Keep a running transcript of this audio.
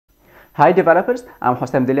Hi developers, I'm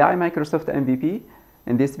Hossam Delai, Microsoft MVP.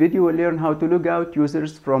 In this video we'll learn how to log out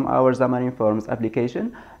users from our Xamarin Forms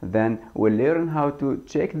application. Then we'll learn how to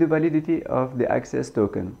check the validity of the access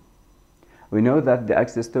token. We know that the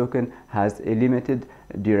access token has a limited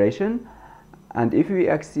duration, and if we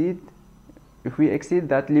exceed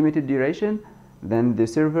that limited duration, then the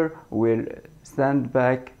server will send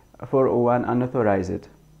back 401 unauthorized.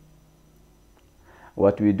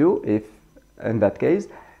 What we do if in that case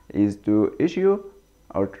is to issue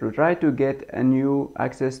or to try to get a new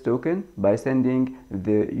access token by sending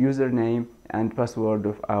the username and password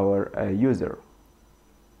of our user.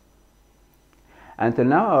 Until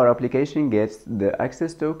now our application gets the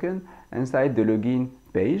access token inside the login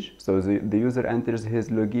page, so the user enters his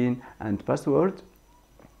login and password.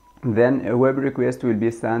 Then a web request will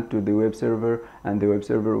be sent to the web server, and the web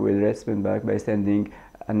server will respond back by sending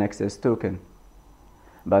an access token.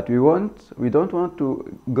 But we don't want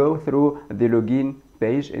to go through the login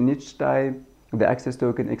page in each time the access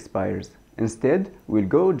token expires. Instead, we'll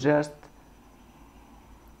go just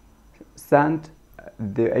send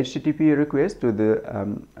the HTTP request to the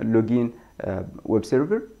login web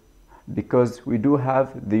server. Because we do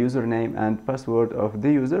have the username and password of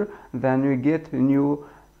the user, then we get a new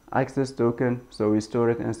access token, so we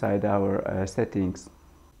store it inside our settings.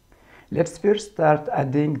 Let's first start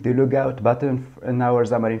adding the logout button in our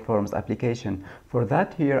Xamarin Forms application. For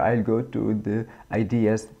that, here I'll go to the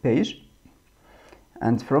ideas page,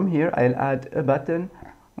 and from here I'll add a button.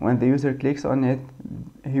 When the user clicks on it,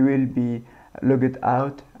 he will be logged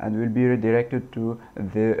out and will be redirected to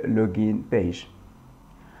the login page.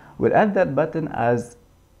 We'll add that button as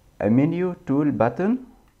a menu tool button.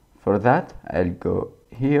 For that, I'll go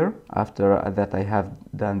here. After that I have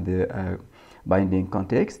done the binding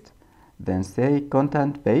context, then say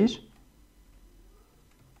content page,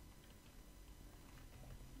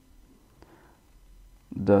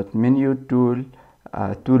 dot menu tool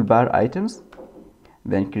toolbar items,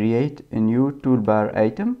 then create a new toolbar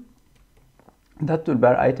item. That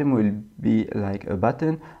toolbar item will be like a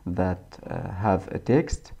button that have a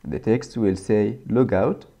text. The text will say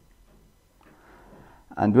logout,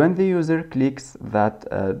 and when the user clicks that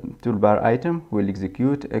toolbar item, will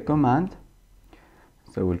execute a command.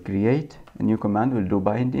 So we'll create a new command, we'll do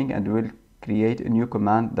binding, and we'll create a new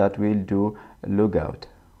command that will do logout.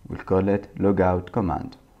 We'll call it logout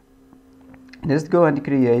command. Let's go and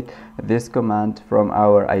create this command from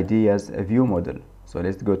our ideas view model. So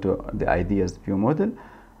let's go to the ideas view model,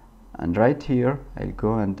 and right here I'll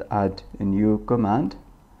go and add a new command.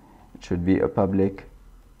 It should be a public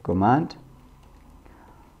command.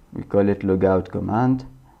 We call it logout command,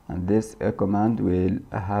 and this command will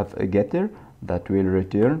have a getter that will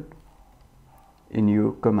return a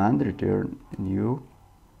new command,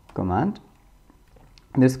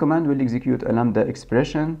 This command will execute a lambda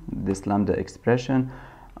expression. This lambda expression,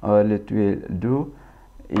 all it will do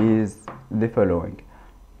is the following.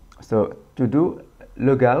 So to do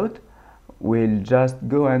logout, we'll just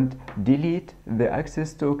go and delete the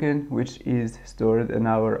access token which is stored in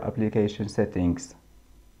our application settings.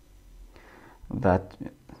 That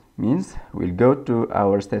means we'll go to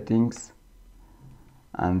our settings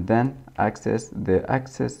and then access the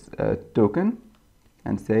access token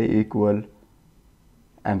and say equal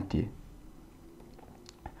empty.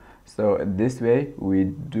 So this way we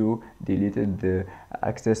do deleted the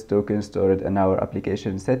access token stored in our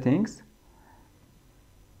application settings.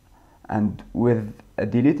 And with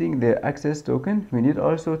deleting the access token, we need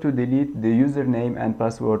also to delete the username and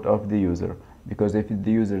password of the user, because if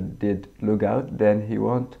the user did logout, then he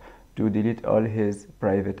wants to delete all his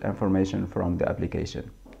private information from the application.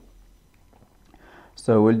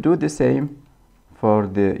 So we'll do the same for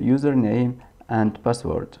the username and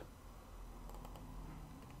password.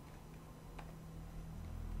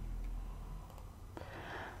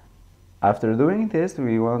 After doing this,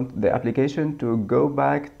 we want the application to go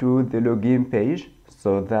back to the login page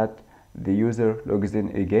so that the user logs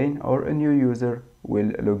in again, or a new user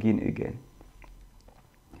will log in again.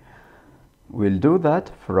 We'll do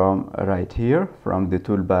that from right here, from the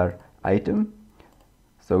toolbar item.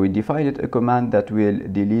 So we defined a command that will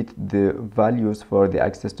delete the values for the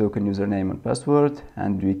access token username and password,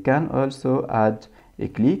 and we can also add a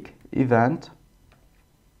click event.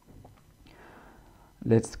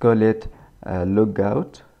 Let's call it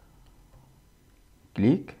logout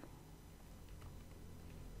click.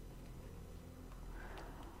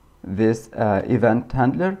 This event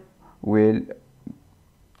handler will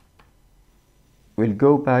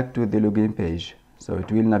go back to the login page, so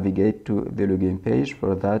it will navigate to the login page.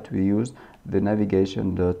 For that we use the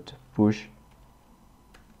navigation.push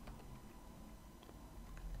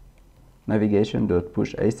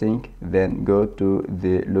navigation.push async, then go to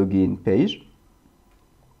the login page.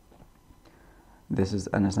 This is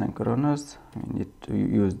an asynchronous. We need to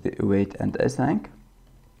use the await and async.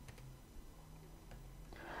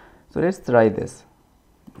 So let's try this.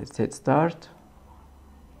 Let's hit start.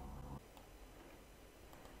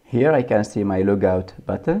 Here I can see my logout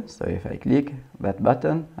button. So if I click that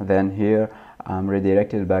button, then here I'm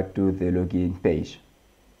redirected back to the login page.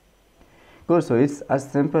 Cool, so it's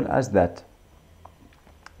as simple as that.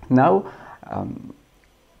 Now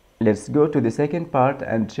let's go to the second part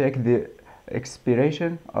and check the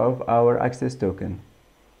expiration of our access token.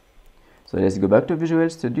 So let's go back to Visual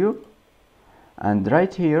Studio, and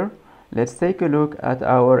right here let's take a look at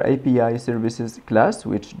our API services class,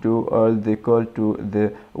 which do all the call to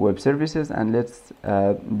the web services, and let's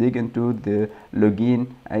dig into the login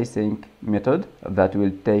async method that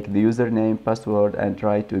will take the username, password, and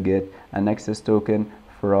try to get an access token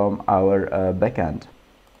from our backend.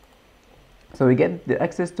 So we get the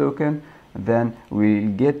access token, then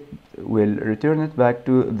we'll return it back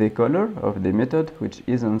to the caller of the method, which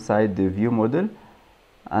is inside the view model,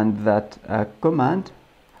 and that command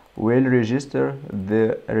will register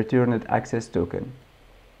the returned access token.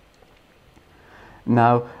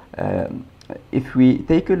 Now if we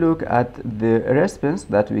take a look at the response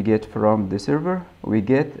that we get from the server, we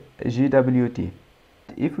get GWT.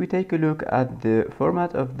 If we take a look at the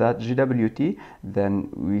format of that GWT, then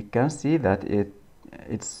we can see that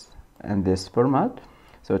it's in this format.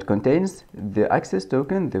 So it contains the access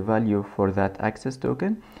token, the value for that access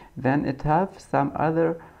token, then it has some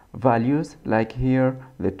other values, like here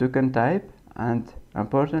the token type, and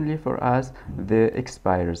importantly for us, the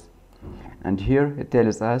expires. And here it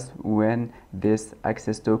tells us when this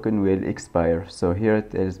access token will expire. So here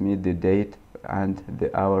it tells me the date and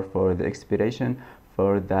the hour for the expiration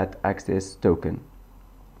for that access token.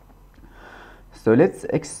 So let's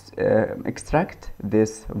extract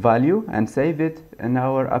this value and save it in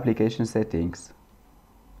our application settings.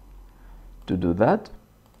 To do that,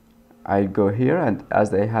 I'll go here, and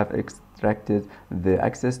as I have extracted the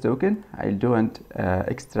access token, I'll do and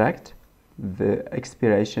extract the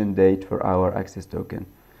expiration date for our access token.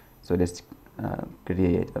 So let's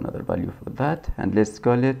create another value for that, and let's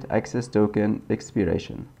call it access token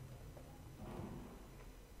expiration.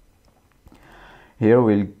 Here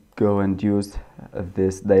we'll go and use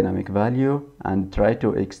this dynamic value and try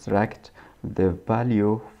to extract the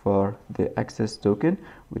value for the access token,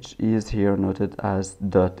 which is here noted as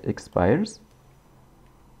 .expires.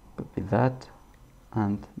 Copy that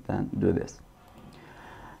and then do this.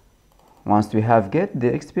 Once we have get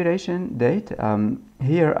the expiration date,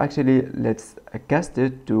 here actually let's cast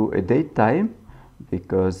it to a date time,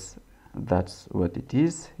 because that's what it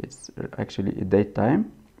is. It's actually a date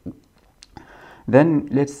time. Then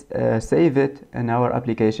let's save it in our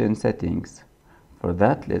application settings. For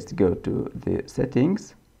that, let's go to the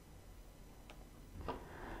settings,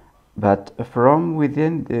 but from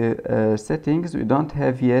within the settings we don't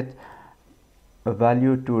have yet a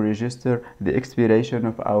value to register the expiration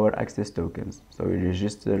of our access tokens. So we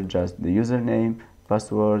register just the username,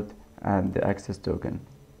 password, and the access token.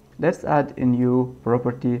 Let's add a new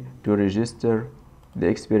property to register the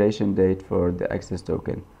expiration date for the access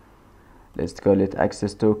token. Let's call it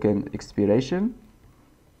access token expiration,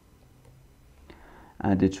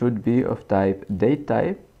 and it should be of type date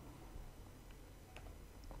type.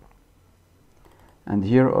 And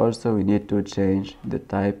here also we need to change the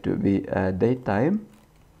type to be date time.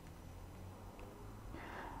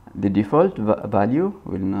 The default value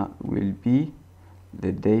will be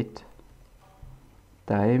the date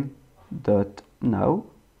time dot now,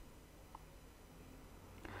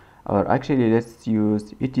 or actually let's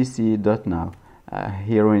use etc.now.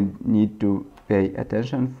 Here we need to pay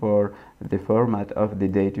attention for the format of the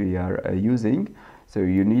date we are using. So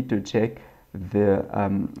you need to check the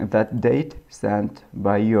that date sent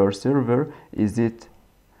by your server, is it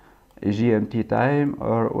a GMT time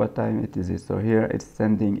or what time it is. So here it's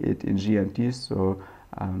sending it in GMT, so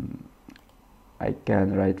I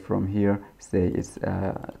can write from here, say it's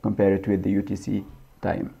compare it with the UTC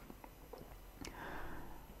time.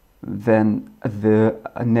 Then the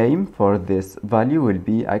name for this value will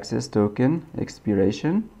be access token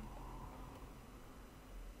expiration,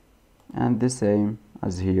 and the same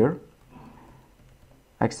as here,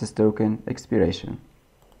 access token expiration.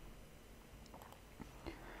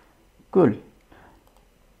 Cool.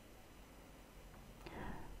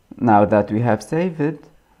 Now that we have saved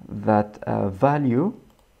that value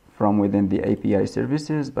from within the API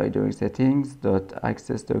services by doing settings dot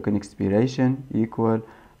access token expiration equal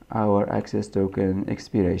our access token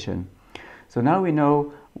expiration. So now we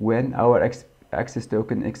know when our access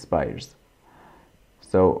token expires.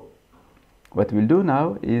 So what we'll do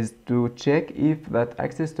now is to check if that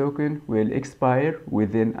access token will expire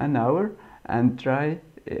within an hour, and try,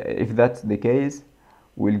 if that's the case,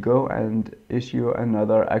 we'll go and issue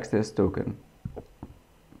another access token.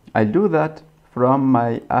 I'll do that from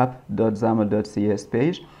my app.xaml.cs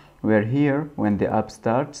page, where here, when the app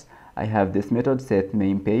starts, I have this method set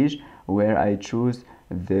main page, where I choose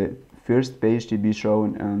the first page to be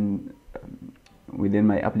shown within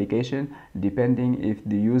my application. Depending if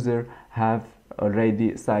the user have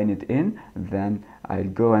already signed in, then I'll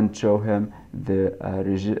go and show him the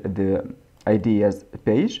ideas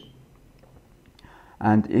page,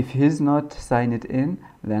 and if he's not signed in,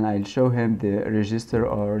 then I'll show him the register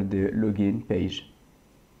or the login page.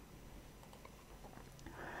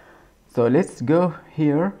 So let's go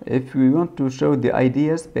here. If we want to show the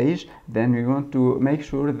ideas page, then we want to make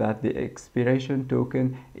sure that the expiration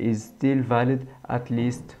token is still valid at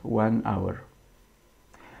least 1 hour.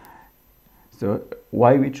 So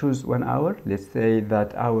why we choose 1 hour? Let's say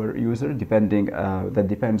that our user, that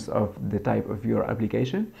depends of the type of your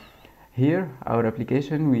application. Here, our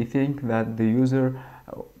application, we think that the user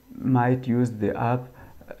might use the app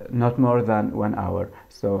not more than 1 hour.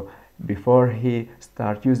 So before he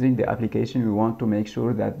starts using the application, we want to make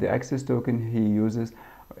sure that the access token he uses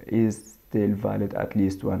is still valid at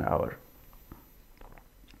least 1 hour.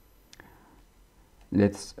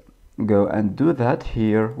 Let's go and do that.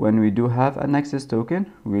 Here, when we do have an access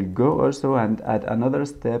token, we'll go also and add another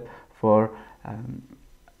step for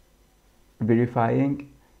verifying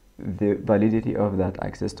the validity of that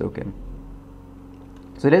access token.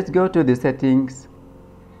 So let's go to the settings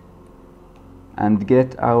and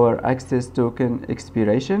get our access token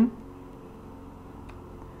expiration,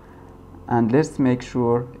 and let's make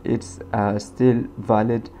sure it's still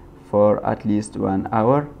valid for at least 1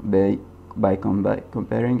 hour by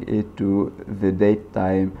comparing it to the date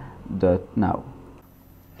time .now.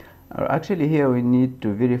 Actually, here we need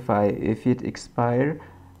to verify if it expires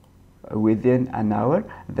within an hour.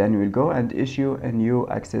 Then we'll go and issue a new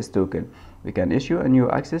access token. We can issue a new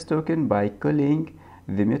access token by calling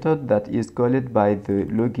the method that is called by the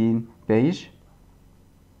login page,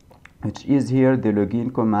 which is here the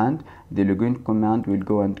login command. The login command will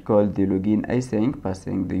go and call the login async,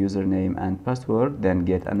 passing the username and password, then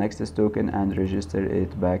get an access token and register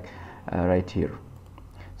it back right here.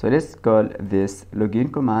 So let's call this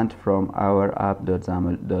login command from our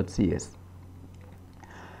app.xaml.cs.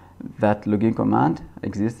 That login command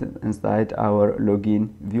exists inside our login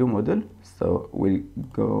view model, so we'll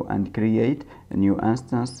go and create a new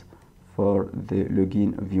instance for the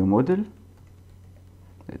login view model.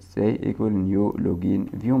 Let's say equal new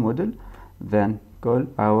login view model, then call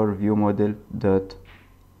our view model dot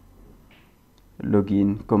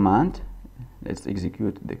login command. Let's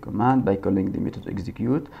execute the command by calling the method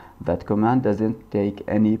execute. That command doesn't take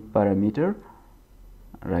any parameter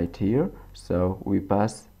right here, so we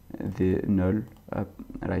pass the null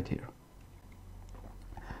right here.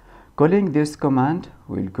 Calling this command,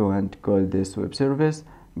 we'll go and call this web service,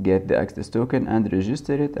 get the access token and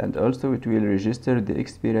register it, and also it will register the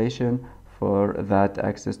expiration for that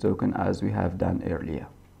access token as we have done earlier.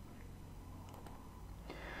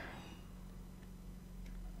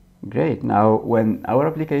 Great. Now when our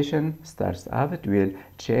application starts up, it will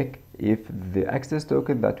check if the access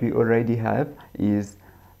token that we already have is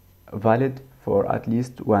valid for at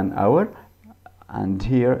least 1 hour, and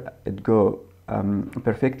here it go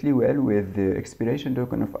perfectly well with the expiration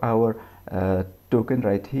token of our token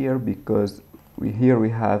right here, because we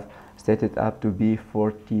have set it up to be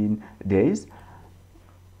 14 days.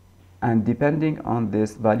 And depending on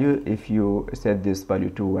this value, if you set this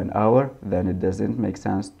value to 1 hour, then it doesn't make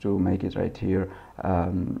sense to make it right here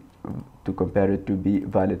to compare it to be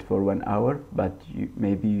valid for 1 hour, but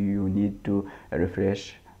maybe you need to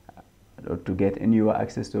refresh or to get a new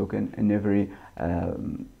access token in every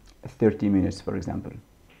 30 minutes, for example.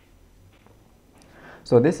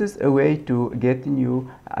 So this is a way to get a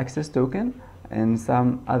new access token. In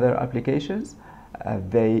some other applications,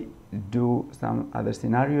 they do some other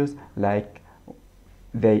scenarios, like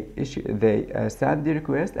they send the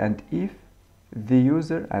request, and if the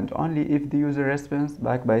user, and only if the user responds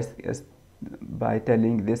back by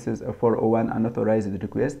telling this is a 401 unauthorized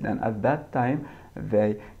request, then at that time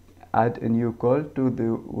they add a new call to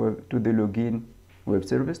the login web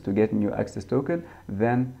service to get new access token,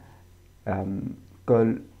 then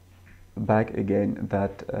call back again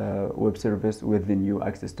that web service with the new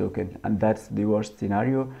access token. And that's the worst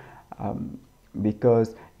scenario,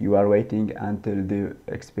 because you are waiting until the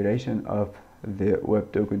expiration of the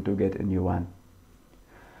web token to get a new one.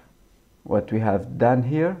 what we have done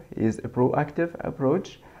here is a proactive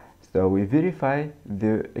approach. So we verify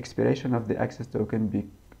the expiration of the access token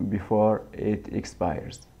before it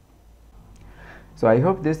expires. So I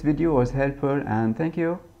hope this video was helpful, and thank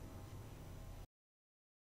you.